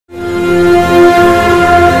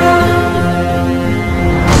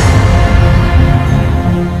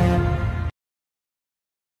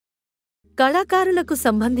కళాకారులకు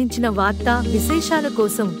సంబంధించిన వార్తా విశేషాల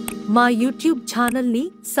కోసం మా యూట్యూబ్ ఛానల్ని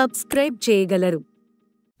సబ్స్క్రైబ్ చేయగలరు.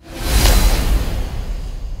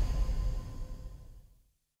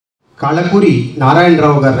 కాళకూరి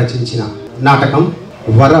నారాయణరావు గారు రచించిన నాటకం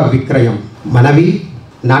వర విక్రయం మనవి.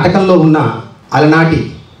 నాటకంలో ఉన్న అలనాటి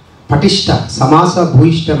పటిష్ట సమాస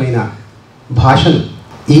భూయిష్టమైన భాషను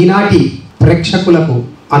ఈనాటి ప్రేక్షకులకు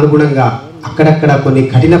అనుగుణంగా అక్కడక్కడ కొన్ని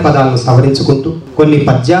కఠిన పదాలను సవరించుకుంటూ కొన్ని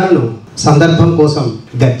పద్యాలను సందర్భం కోసం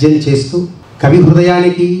గర్జన చేస్తూ కవి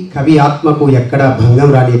హృదయానికి కవి ఆత్మకు ఎక్కడా భంగం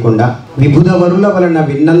రానియకుండా విభుద వరుల వలన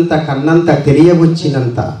విన్నంత కన్నంత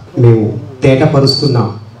తెలియవచ్చినంత మేము తేటపరుస్తున్నాం.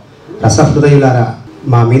 రసహృదయులారా,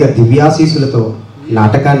 మా మీద దివ్యాశీసులతో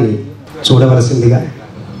నాటకాన్ని చూడవలసిందిగా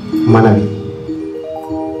మనవి.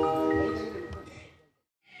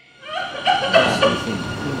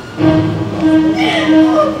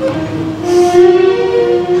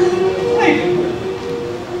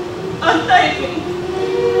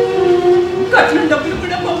 కట్నం డబ్బులు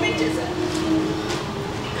కూడా పంపించేశారు.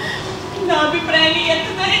 నా అభిప్రాయాన్ని ఎంత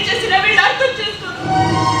ధైర్యం చేసినా వీళ్ళు అర్థం చేసుకోరు.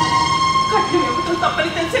 కట్నం ఇవ్వడం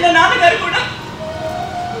తప్పని తెలిసిన నాన్నగారు కూడా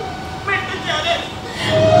పెట్టారు.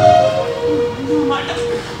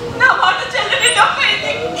 నా మాట చెల్లని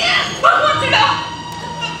తప్పైంది. భగవంతుడా,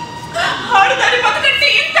 ఆడదాని బతకంటే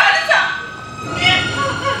ఇంత అలస.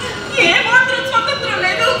 ఏ మాత్రం స్వతంత్రం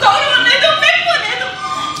లేదు, గౌరవం లేదు, మెప్పు లేదు.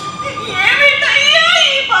 ఏమిటయ్యా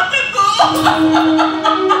ఈ బతుకు?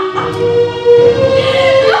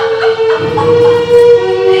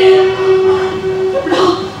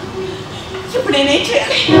 ఇప్పుడు నేనేం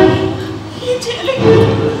చేయాలి? ఏం చేయాలి?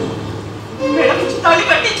 మెడకు తాళి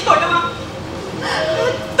కట్టించుకోవటమా?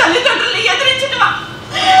 తల్లిదండ్రుల్ని ఎదిరించటమా?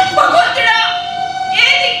 భగవంతుడా,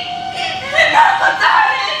 ఏది నాకు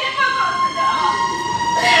తాళేది? భగవంతుడా,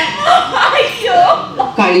 అయ్యో.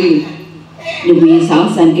 కాళీ, నువ్వు ఈ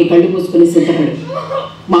సాహసానికి కళ్ళు మూసుకుని సిద్ధపడు.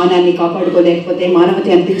 మానాన్ని కాపాడుకోలేకపోతే మానవతి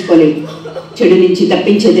అనిపించుకోలేవు. చెడు నుంచి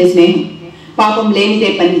తప్పించేదే స్నేహం, పాపం లేనిదే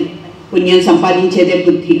పని, పుణ్యం సంపాదించేదే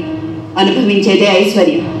బుద్ధి, అనుభవించేదే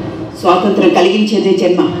ఐశ్వర్యం, స్వాతంత్రం కలిగించేదే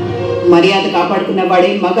జన్మ, మర్యాద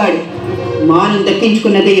కాపాడుకున్నవాడే మగాడు, మానం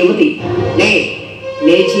దక్కించుకున్నదే యువతి.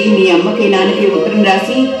 లేచి మీ అమ్మకి నాన్నకి ఉత్తరం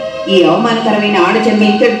రాసి ఈ అవమానకరమైన ఆడజన్మ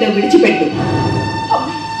ఇంతటితో విడిచిపెట్టు.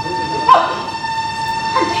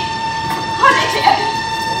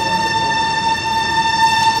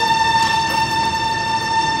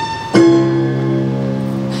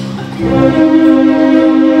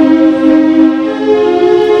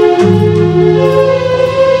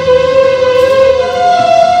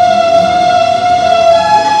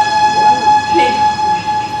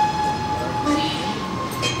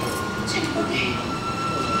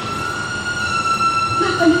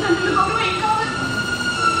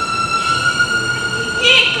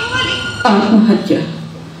 ఆత్మహత్య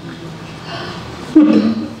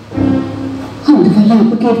అందువల్ల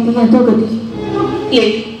అపకీర్తి అదోగతి.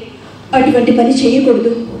 లేదు, అటువంటి పని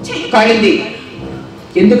చేయకూడదు. కాళింది,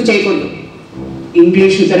 ఎందుకు చేయకూడదు?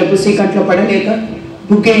 ఇంగ్లీషు ధర పుస్తకంలో పడలేక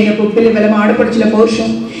బుగ్గైన పుప్పిల వెలమ ఆడపడుచుల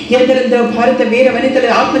పౌరుషం, ఎందరెందరో భారత వీర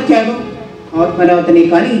వనితల ఆత్మత్యాగం, ఆత్మరాతనే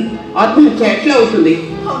కానీ ఆత్మహత్య ఎట్లా అవుతుంది?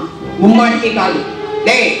 ముమ్మాటికి కాదు.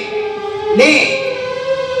 లే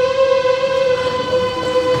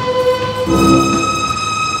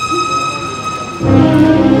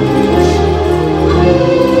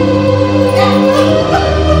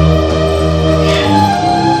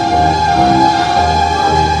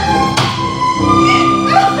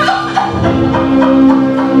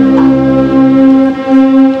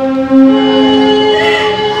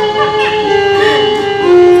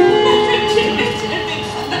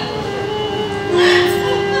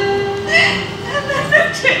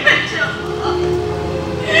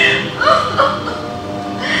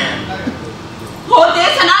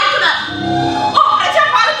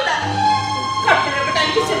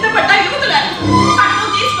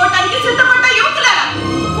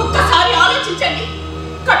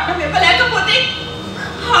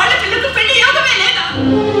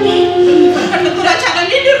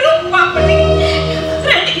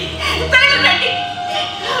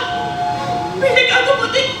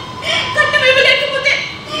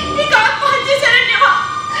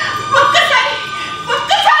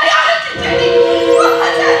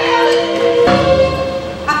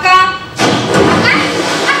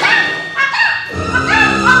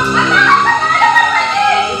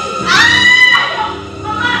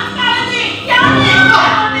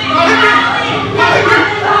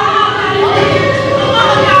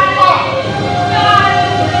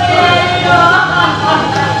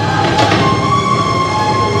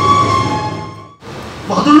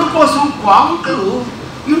కోసం కాముకులు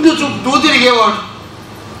ఇంటి చుట్టూ తిరిగేవాడు.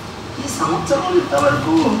 సంవత్సరం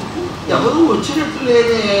ఇంతవరకు ఎవరు వచ్చినట్టు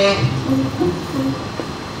లేదే.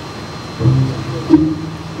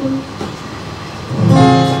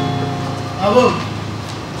 బాబు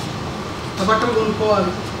బట్టలు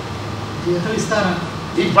కొనుక్కోవాలి, జీతం ఇస్తారా?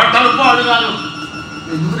 ఈ బట్టలు పోడు కాదు,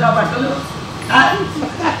 ఎందుకురా బట్టలు?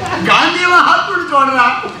 గాంధీ మహాత్ముడు చూడరా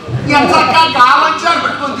ఎంత గావంచాలు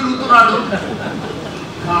పెట్టుకొని తిరుగుతున్నాడు.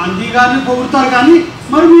 గాంధీ గారిని పొగుడుతారు కానీ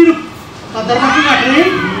మరి మీరు కద్దరు కట్టరే?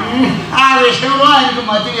 ఆ విషయంలో ఆయనకు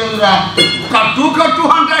మతి లేదురా. కట్టు కట్టు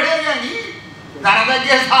అంటాడే కానీ ధర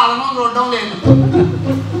తగ్గే సాధనం చూడడం లేదు.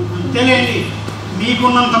 అంతేలేండి,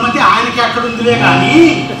 మీకున్నంత మతి ఆయనకి ఎక్కడుందిలే కానీ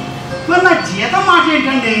మరి నా జీతం మాట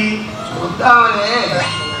ఏంటండి? చూద్దామనే.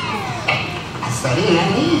 సరే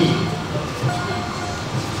అని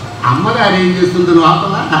అమ్మగారు ఏం చేస్తుంది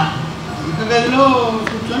లోపల? ఇంక గదిలో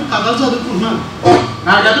కూర్చొని కథలు చదువుకుంటున్నాను.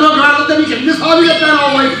 నా గదిలో రాకపోతే మీకు ఎన్నిసార్లు చెప్పాను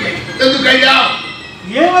వైపుకి ఎందుకయ్యా?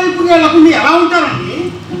 ఏ వైపుకి వెళ్ళకుండా ఎలా ఉంటారండి?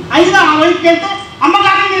 అయినా ఆ వైపుకి వెళ్తే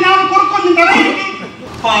అమ్మగారిని నేను ఎవరు కొనుక్కొని తింటారా?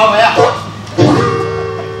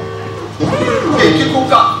 ఎక్కి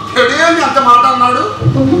కుక్క ఎడేమి అంత మాట అన్నాడు.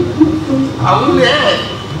 అవునులే,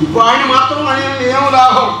 వాడిని మాత్రం ఆయన ఏం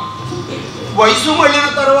లాభం. వయసు మళ్ళిన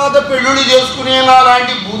తర్వాత పెళ్ళిళ్ళు చేసుకునే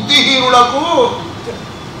నాలాంటి బుద్ధిహీనులకు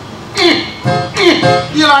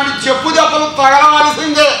ఇలాంటి చెప్పు దెబ్బలు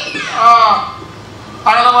తగలవలసిందే.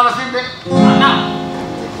 తగలవలసిందే.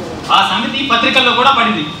 ఆ సంగతి పత్రికల్లో కూడా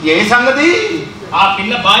పడింది. ఏ సంగతి? ఆ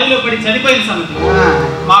పిల్ల బావిలో పడి చనిపోయిన సంగతి.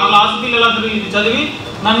 మా క్లాసు పిల్లలందరూ ఇది చదివి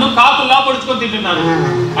నన్ను కాకుల్లా పొడుచుకొని తింటున్నారు.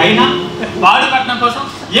 అయినా వాడు కట్నం కోసం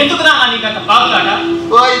ఎందుకు రా నీకంత కాకులాట?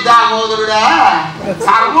 ఓయ్ దామోదరుడా,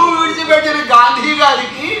 సర్వం విడిచిపెట్టిన గాంధీ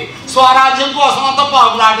గారికి స్వరాజ్యం కోసం అంత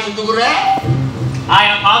పాకులాట ఎందుకురే?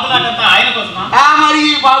 ఆయన పాకులాటంతా ఆయన కోసమా? మరి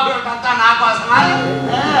ఈ పాకులాటంతా నా కోసమా?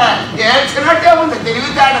 ఏడ్చినట్టే ఉంది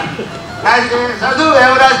తిరుగుతాడు. చదువు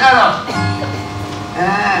ఏం రాశారు?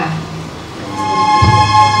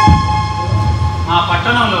 మా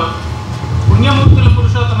పట్టణంలో పుణ్యమూర్తుల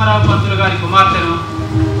పురుషోత్తమరావు పంతులు గారి కుమార్తెను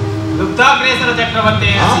దుగ్ధాగ్రేసర చక్రవర్తి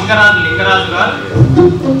సింగరాజు లింగరాజు గారు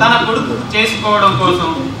తన కొడుకు చేసుకోవడం కోసం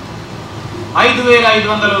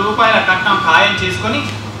 5,500 రూపాయల కట్నం ఖాయం చేసుకొని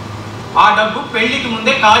ఆ డబ్బు పెళ్లికి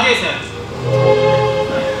ముందే కాజేశారు.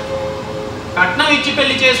 కట్నం ఇచ్చి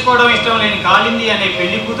పెళ్లి చేసుకోవడం ఇష్టం లేని కాలింది అనే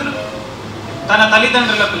పెళ్లి కూతురు తన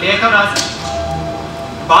తల్లిదండ్రులకు లేఖ రాసి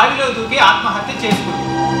బావిలో దూకి ఆత్మహత్య చేసుకుంది.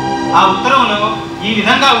 ఆ ఉత్తరంలో ఈ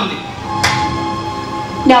విధంగా ఉంది.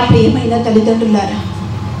 నా ప్రియమైన తల్లిదండ్రులారా,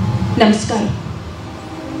 నమస్కారం.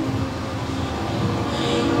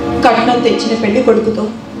 కట్నం తెచ్చిన పెళ్లి కొడుకుతో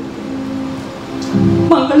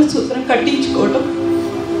మంగళసూత్రం కట్టించుకోవడం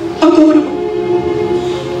అగౌరవం.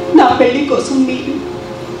 నా పెళ్లి కోసం మీరు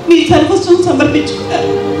మీ సర్వస్వం సమర్పించుకున్నారు.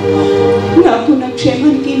 నాకు నా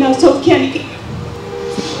క్షేమానికి నా సౌఖ్యానికి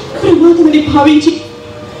ప్రమాదమని భావించి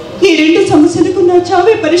ఈ 2 సమస్యలకు నా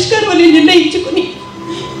చావే పరిష్కారం అని నిర్ణయించుకుని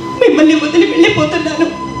మిమ్మల్ని వదిలి వెళ్ళిపోతున్నాను.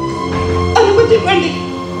 అనుమతి ఇవ్వండి.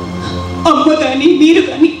 అమ్మ కానీ మీరు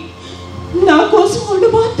కానీ నా కోసం వాళ్ళు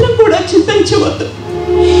మాత్రం కూడా చింతించవద్దు.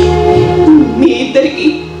 మీ ఇద్దరికి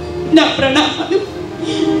నా ప్రణామాలు.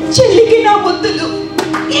 చెల్లికి నా ముద్దులు.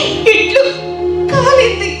 ఇట్లు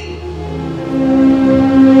కాలింది.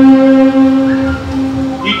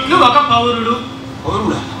 ఇట్లు ఒక పౌరుడు.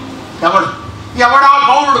 పౌరుడా? ఎవడు? ఎవడా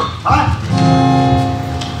పౌరుడు?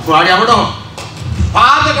 వాడెవడో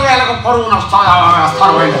పాతక వేలకు పరువు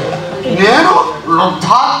నష్టాలు. నేను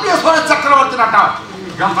వృద్ధాప్యేశ్వర చక్రవర్తిని అంట.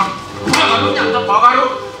 ఎంత పొగరు!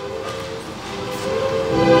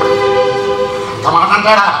 ఎంత మాట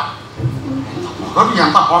అంటాడా?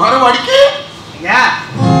 ఎంత పొగరు వాడికి!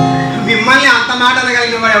 మిమ్మల్ని అంత మాట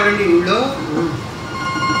అనగలిగిన వాడు ఎవరండి ఊళ్ళో?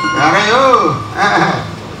 రారయ్యో,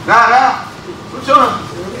 రా కూర్చో.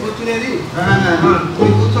 కూర్చునేది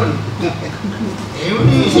కూర్చోండి.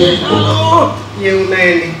 ఏమిటి విశేషాలు?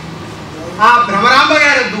 ఏమున్నాయండి, ఆ భ్రమరాంబ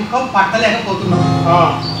గారి దుఃఖం పట్టలేకపోతున్నాం.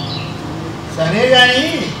 సరే గాని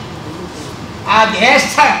ఆ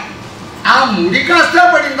దేశ ఆ ముడి కాస్త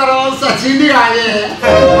పడిన తర్వాత సచింది కాదే.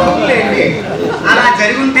 అలా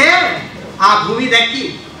జరుగుంటే ఆ భూమి దక్కి,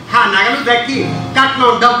 ఆ నగలు దక్కి,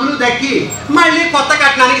 కట్నం డబ్బులు దక్కి మళ్ళీ కొత్త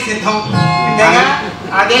కట్నానికి సిద్ధం.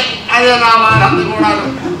 అదే అదే నా వారందరూ కూడా.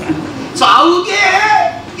 చావుకే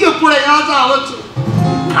ఎప్పుడైనా చావచ్చు,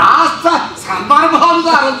 కాస్త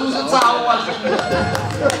సందర్భానుసారం చూసి చావచ్చు.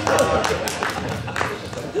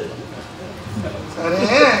 సరే,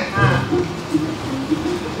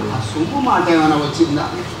 ఆ సొమ్ము మాట ఏమైనా వచ్చిందా?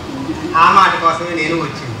 ఆ మాట కోసమే నేను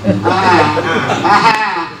వచ్చింది.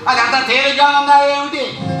 అదంతా తేలిగ్గా ఉందా ఏమిటి?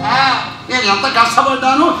 నేను ఎంత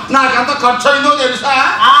కష్టపడ్డాను, నాకెంత ఖర్చు అయిందో తెలుసా?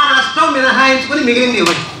 ఆ నష్టం మినహాయించుకుని మిగిలింది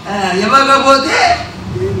ఇవ్వండి. ఇవ్వకపోతే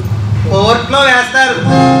కోర్టులో వేస్తారు.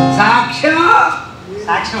 సాక్ష్యం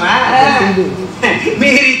సాక్ష్యమా?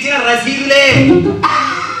 మీరు ఇచ్చిన రసీదులే.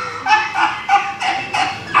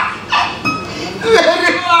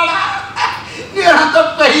 నేనంత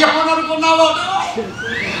పెయ్యమని అనుకున్నావు.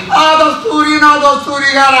 ఆ దస్తూరి నా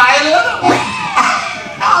దస్తూరిగా రాయలేదు,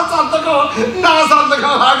 నా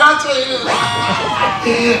సంతకం బాగా చేయలేదు.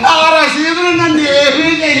 ఆ రసీదులు నన్ను ఏమీ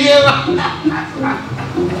చెయ్యలేవా?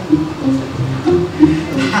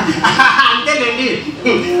 అంతేనండి.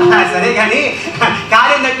 సరే కానీ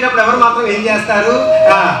కార్యం తప్పినప్పుడు ఎవరు మాత్రం ఏం చేస్తారు?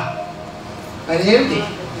 అదేమిటి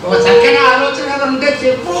ఒక చక్కని ఆలోచన ఏదో ఉంటే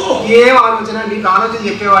చెప్పు. ఏం ఆలోచన? నీకు ఆలోచన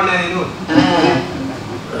చెప్పేవాడినా నేను.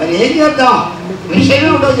 మరి ఏం చేద్దాం? విషయం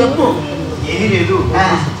ఏమిటో చెప్పు. ఏమీ లేదు,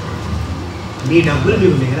 మీ డబ్బులు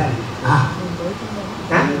మీకు మిగలాలి.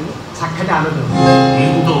 చక్కటి ఆలోచన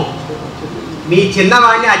ఏమిటో? మీ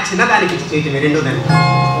చిన్నవాడిని ఆ చిన్నదానికి ఇచ్చి చేయటమే, రెండో దానికి.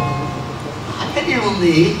 అదే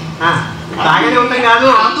ఉంది, బాగానే ఉంటాం కాదు.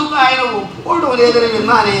 అందుకు ఆయన ఒప్పుకోవడం లేదని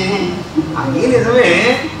విన్నానే. అది నిజమే.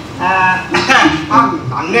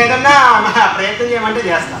 నన్ను ఏదన్నా ప్రయత్నం చేయమంటే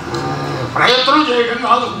చేస్తా. ప్రయత్నం చేయడం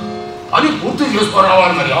కాదు, అని పూర్తి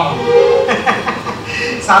చేసుకోరావాలి. మరి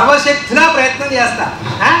సర్వశక్తిలా ప్రయత్నం చేస్తా.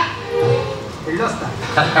 వెళ్ళొస్తా.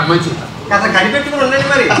 మంచిది, కాస్త కనిపెట్టుకుని ఉండండి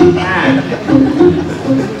మరి.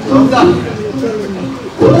 చూద్దాం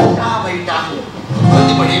బయట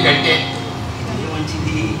మంది పడే కంటే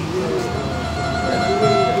మంచిది.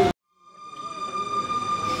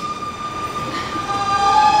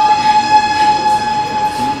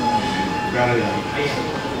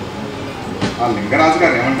 ఆ లింగరాజు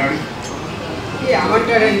గారు ఏమంటాడు?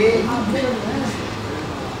 ఏమంటాడండి?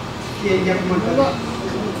 ఏం చెప్పమంటారు?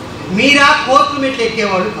 మీరా కోర్టు మెట్లు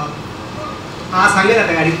ఎక్కేవాడు కాదు, ఆ సంగతి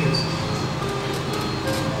అతగాడికి తెలుసు.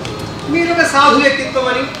 మీరు ఒక సాధు వ్యక్తిత్వం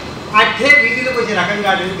అని అట్టే వీధిలోకి వచ్చే రకం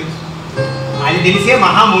కాదని తెలుసు. అది తెలిసే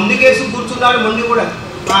మహా ముందుకేసి కూర్చున్నాడు. ముందు కూడా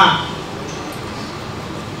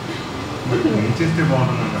ఏం చేస్తే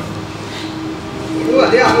బాగుంటుందంటారు? నేను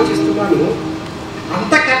అదే ఆలోచిస్తున్నాను.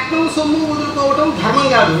 అంత కట్నం సొమ్ము వదులుకోవటం ధర్మం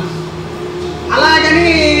కాదు, అలాగని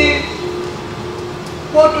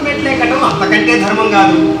కోర్టు మెట్లు ఎక్కడం అంతకంటే ధర్మం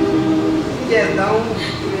కాదు. చేద్దాం.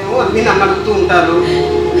 ఏమో అన్నీ నన్ను అడుగుతూ ఉంటారు,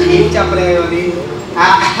 ఏం చెప్పలేము. అది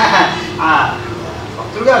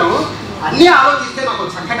భక్తులు గారు అన్నీ ఆలోచిస్తే నాకు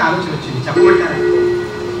చక్కటి ఆలోచన వచ్చింది. చెప్పమంటారా?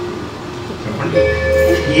 చెప్పండి.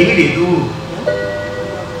 ఏమీ లేదు,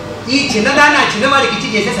 ఈ చిన్నదాన్ని ఆ చిన్నవాడికి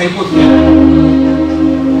ఇచ్చి చేస్తే సరిపోతుంది.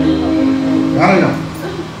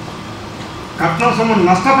 కట్నం సొమ్ము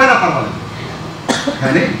నష్టపోయినా పర్వాలేదు,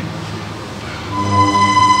 కానీ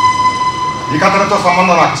ఈ కథలతో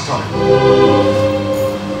సంబంధం నాకు ఇష్టం లేదు.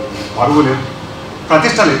 పరువు లేదు,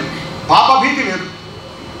 ప్రతిష్ట లేదు, పాపభీతి లేదు.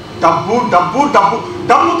 డబ్బు డబ్బు డబ్బు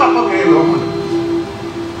డబ్బు తప్ప వేరే లోపం లేదు.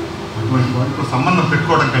 అటువంటి వారితో సంబంధం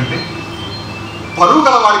పెట్టుకోవడం కంటే పరువు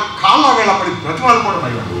గల వారి కాళ్ళ వేళపడి బ్రతిమాలుకోవడం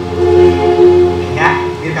అయ్యాడు.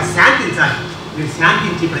 మీరు శాంతించాలి. మీరు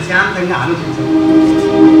శాంతించి ప్రశాంతంగా ఆలోచించాలి.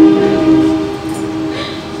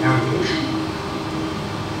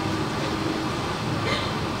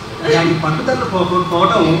 దాని పట్టుదల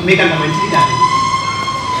పోవటం మీకు అంత మంచిది కాదు.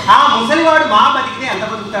 ఆ ముసలివాడు మా బతికితే ఎంత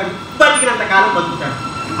బతుకుతాడు? బతికినంత కాలం బతుకుతాడు.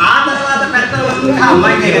 ఆ తర్వాత పెద్దలు వస్తుంది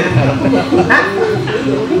అమ్మాయికే కదా.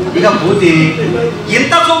 ఇక పోతే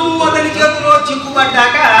ఇంత సొమ్ము అతని చేతిలో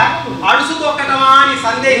చిక్కుపడ్డాక అడుసు తొక్కటమా అని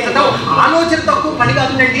సందేహించడం ఆలోచన తక్కువ పని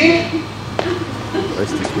కాదుండండి.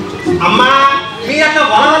 అమ్మా, మీరు అట్లా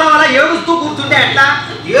వల ఏడుస్తూ కూర్చుంటే ఎట్లా?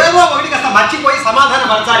 ఏదో ఒకటి కాస్త మర్చిపోయి సమాధానం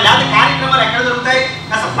పరచాలి. లేదా కార్యక్రమాలు ఎక్కడ జరుగుతాయి?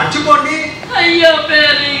 కాస్త మర్చిపోండి. అయ్యో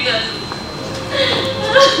పేరీ గారు,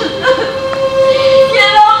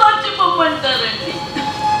 ఎలా మర్చిపోమంటారండి?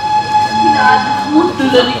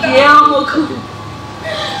 ముద్దులనికి ఆ ముఖం,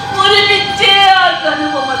 మురిపించే ఆ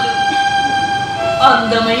కనుబొమ్మలు,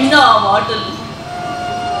 అందమైన ఆ మాటలు,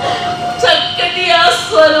 చక్కటి ఆ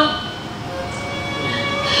స్వరం,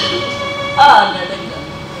 ఆ నడక,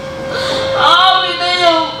 ఆ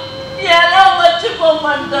వినయం ఎలా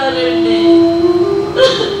మర్చిపోమంటారండి?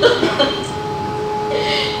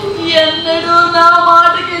 ఎన్నడూ నా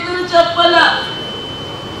మాటకి ఎదురు చెప్పలా.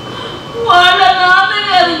 వాళ్ళ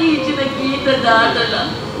నాన్నగారికి ఇచ్చిన గీత దాటల.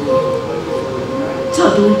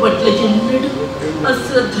 చదువు పట్ల ఎన్నడూ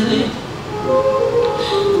అశ్రద్ధ లేదు.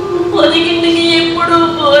 పొదిగింటికి ఎప్పుడూ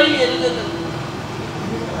పోయి ఎరగదు.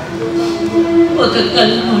 ఒక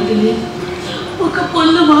కళ్ళు మాట లేదు, ఒక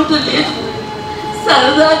పొల్లు మాట లేదు.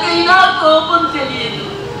 సరదాకైనా కోపం తెలియదు.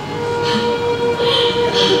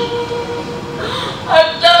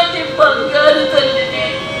 అట్లాంటి బంగారు తల్లిని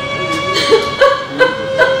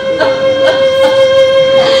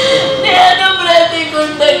నేను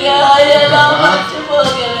బ్రతికుండగా ఎలా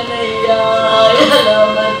మర్చిపోగలనయ్యా? ఎలా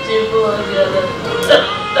మర్చిపో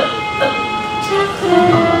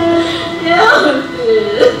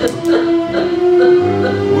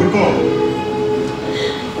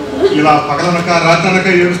ఇలా పగలనక రాత్రనక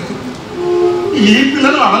ఏడుస్తూ ఈ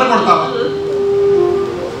పిల్లలు అమలు కొడతావా?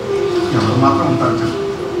 ఎవరు మాత్రం ఉంటారు చెప్పు.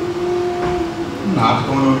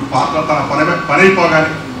 నాటకంలోని పాత్ర తన పని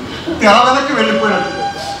అయిపోగానే తెర వెనక్కి వెళ్ళిపోయాడు.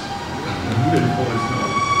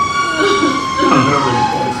 అందరూ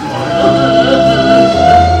వెళ్ళిపోవాల్సిన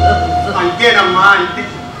అంతేనమ్మా, అంతే.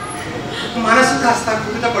 మనసు కాస్త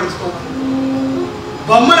కుదుట పడుచుకోవాలి.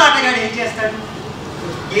 బొమ్మలాటగాడు ఏం చేస్తాడు?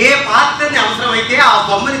 ఏ పాత్రని అవసరమైతే ఆ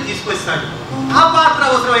బొమ్మని తీసుకొస్తాడు. ఆ పాత్ర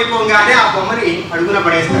అవసరం అయిపోగానే ఆ బొమ్మని అడుగున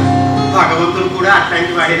పడేస్తాడు. భగవంతుడు కూడా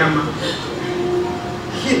అట్లాంటి వాడేనమ్మా.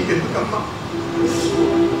 ఎందుకమ్మా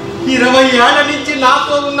 20 ఏళ్ల నుంచి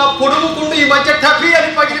నాతో ఉన్న పొడుగుకుండు ఈ మధ్య టఫీ అని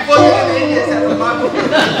పగిలిపోతుంది. ఏం చేశారమ్మా?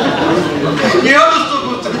 ఏడుస్తూ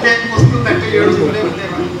కూర్చుంటే వస్తుందంటే ఏడుస్తూనే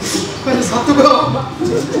ఉండేవాడు. కొంచెం సత్తుగా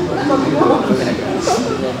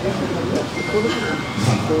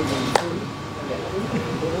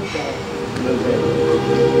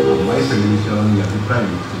అమ్మాయి పెళ్లి విషయంలో నీ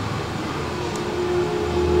అభిప్రాయం?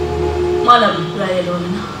 మన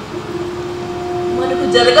అభిప్రాయంలోన మనకు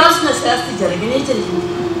జరగాల్సిన శాస్తి జరిగినే జరిగింది.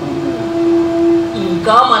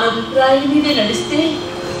 ఇంకా మన అభిప్రాయం మీదే నడిస్తే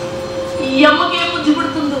ఈ అమ్మకేం బుద్ధి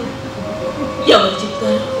పడుతుందో ఎవరు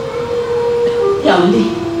చెప్తారు? ఏమండి,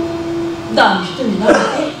 దాని ఇష్టం ఎలా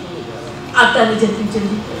ఉంటే అట్లానే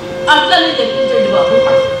జరిపించండి, అట్లానే జరిపించండి బాబు.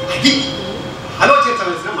 అది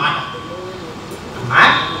ఆలోచించవలసిన మాట. అమ్మా,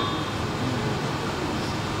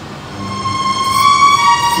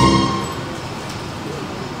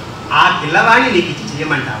 ఆ పిల్లవాడిని నీకు ఇచ్చి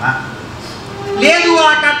చేయమంటావా? లేదు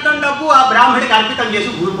ఆ కట్నం డబ్బు ఆ బ్రాహ్మడికి అర్పితం చేసి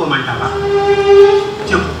ఊరుకోమంటావా?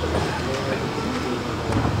 చెప్పు.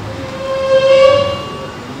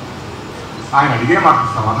 ఆయన అడిగే మాకు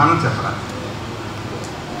సమాధానం చెప్పరా?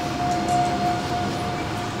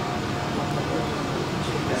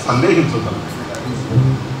 సందేహించుతాం.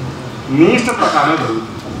 నీ ఇష్ట ప్రకారం జరుగుతుంది.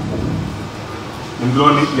 ఇందులో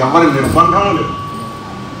ఎవరి నిర్బంధం లేదు.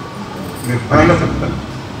 నిర్భయంగా చెప్తాను.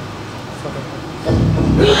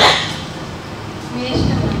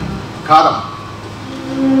 కాదమ్మా,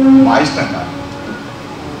 మా ఇష్టం కాదు.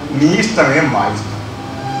 నీ ఇష్టమే మా ఇష్టం.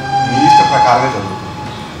 నీ ఇష్ట ప్రకారమే జరుగుతుంది.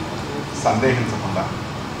 సందేహించకుండా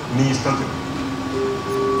నీ ఇష్టం చెప్పు.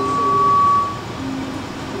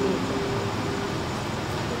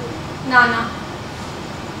 నాన్న,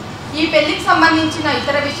 ఈ పెళ్లికి సంబంధించిన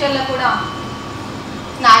ఇతర విషయాల్లో కూడా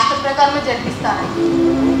నా ఇష్ట ప్రకారమే జరిపిస్తాను.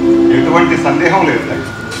 ఎటువంటి సందేహం లేదు.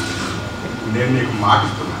 నేను నీకు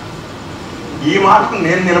మాటిస్తున్నాను. ఈ మాటకు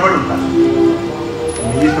నేను నిలబడి ఉంటాను.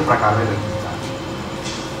 నీ ఇష్ట ప్రకారమే జరిపిస్తాను.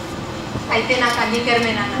 అయితే నాకు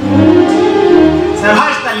అంగీకారమే నాన్న.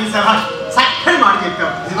 సభాష్ తల్లి, సభాష్. చక్కని మాట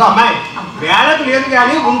చెప్పావు. ఇదిగో అమ్మాయి, వేళకు లేదు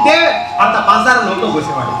కానీ ఉంటే అంత పంచదార నోట్లో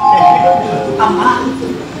పోసేవాడు. అమ్మా,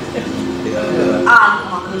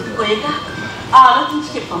 పోయాక ఆలోచించి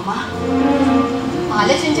చెప్పమ్మా.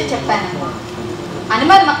 ఆలోచించే చెప్పాను,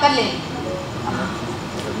 అనుమానం అక్కర్లేదు.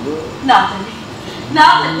 నా తల్లి, నా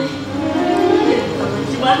తల్లి, ఎంత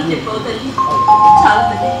మంచి మాట చెప్పావు తల్లి. చాలా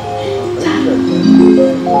తల్లి, చాలా.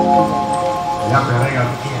 అయ్యా పేరయ్య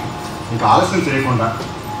గారు, ఇంకా ఆలస్యం చేయకుండా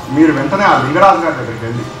మీరు వెంటనే ఆ లింగరాజు గారి దగ్గరికి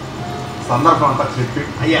వెళ్ళి సందర్భం అంతా చెప్పి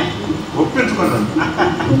అయ్యా ఒప్పించుకొని రండి.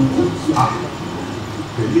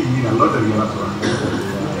 పెళ్లి ఈ నెలలో జరిగేలా చూడండి.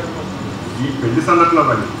 ఈ పెళ్లి సందర్భంలో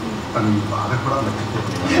పడి తను ఈ బాధ కూడా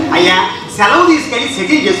లెక్కించుకోండి. అయ్యా, సెలవు తీసుకెళ్ళి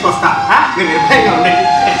సెటిల్ చేసుకొస్తా. మీరు నిర్భయంగా ఉండండి.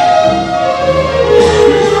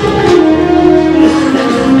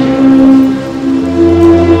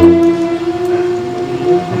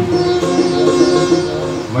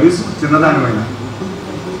 వయసుకు చిన్నదానివైన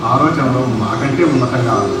ఆలోచనలో మాకంటే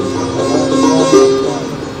ఉన్నతంగా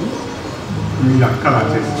మీ అక్క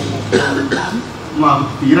చేసి మాకు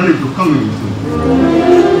తీరని దుఃఖం మిగిలింది.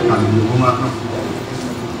 కానీ నువ్వు మాత్రం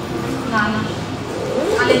నాన్న,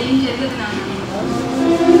 అలా ఏం జరగదు నాన్న.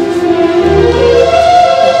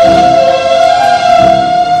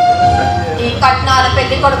 ఈ కట్నాల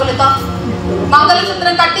పెళ్లి కొడుకులతో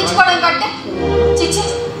మంగళసూత్రం కట్టించుకోవడం కంటే చిచ్చి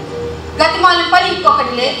గతిమాలిన పని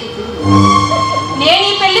ఇంకొకటి లేదు. నేను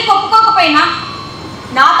ఈ పెళ్లికి ఒప్పుకోకపోయినా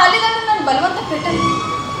నా తల్లిదండ్రులు నన్ను బలవంతం పెట్టరు,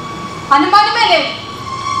 అనుమానమే లేదు.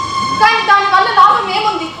 కానీ దానివల్ల లాభం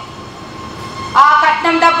ఏముంది? ఆ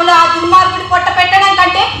కట్నం డబ్బులు ఆ దుర్మార్గుడి పొట్ట పెట్టడం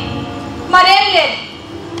కంటే మరేం లేదు.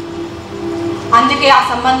 అందుకే ఆ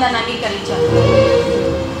సంబంధాన్ని అంగీకరించాను.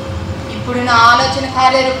 ఇప్పుడు నా ఆలోచన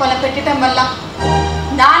కార్యరూపంలో పెట్టడం వల్ల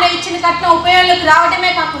నాన్న ఇచ్చిన కట్నం ఉపయోగంలోకి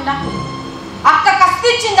రావడమే కాకుండా అక్క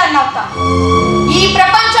కష్టించిందని అవుతాను. ఈ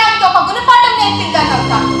ప్రపంచానికి ఒక గుణపాఠం నేర్పిద్దని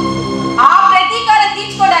అవుతాను. ఆ ప్రతీకారం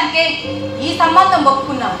తీర్చుకోవడానికే ఈ సంబంధం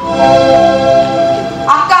ఒప్పుకున్నాను.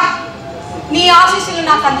 అక్క, నీ ఆశీస్సులు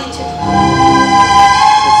నాకు అందించు.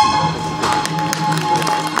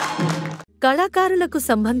 కళాకారులకు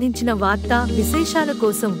సంబంధించిన వార్తా విశేషాల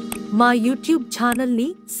కోసం మా యూట్యూబ్ ఛానల్ని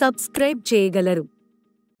సబ్స్క్రైబ్ చేయగలరు.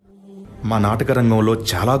 మా నాటక రంగంలో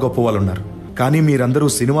చాలా గొప్ప వాళ్ళు ఉన్నారు. కానీ మీరందరూ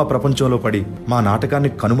సినిమా ప్రపంచంలో పడి మా నాటకాన్ని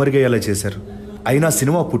కనుమరుగయ్యేలా చేశారు. అయినా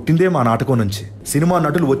సినిమా పుట్టిందే మా నాటకం నుంచి, సినిమా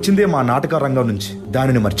నటులు వచ్చిందే మా నాటక రంగం నుంచి.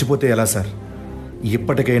 దానిని మర్చిపోతే ఎలా సార్?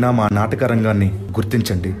 ఇప్పటికైనా మా నాటక రంగాన్ని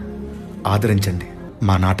గుర్తించండి, ఆదరించండి,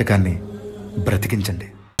 మా నాటకాన్ని బ్రతికించండి.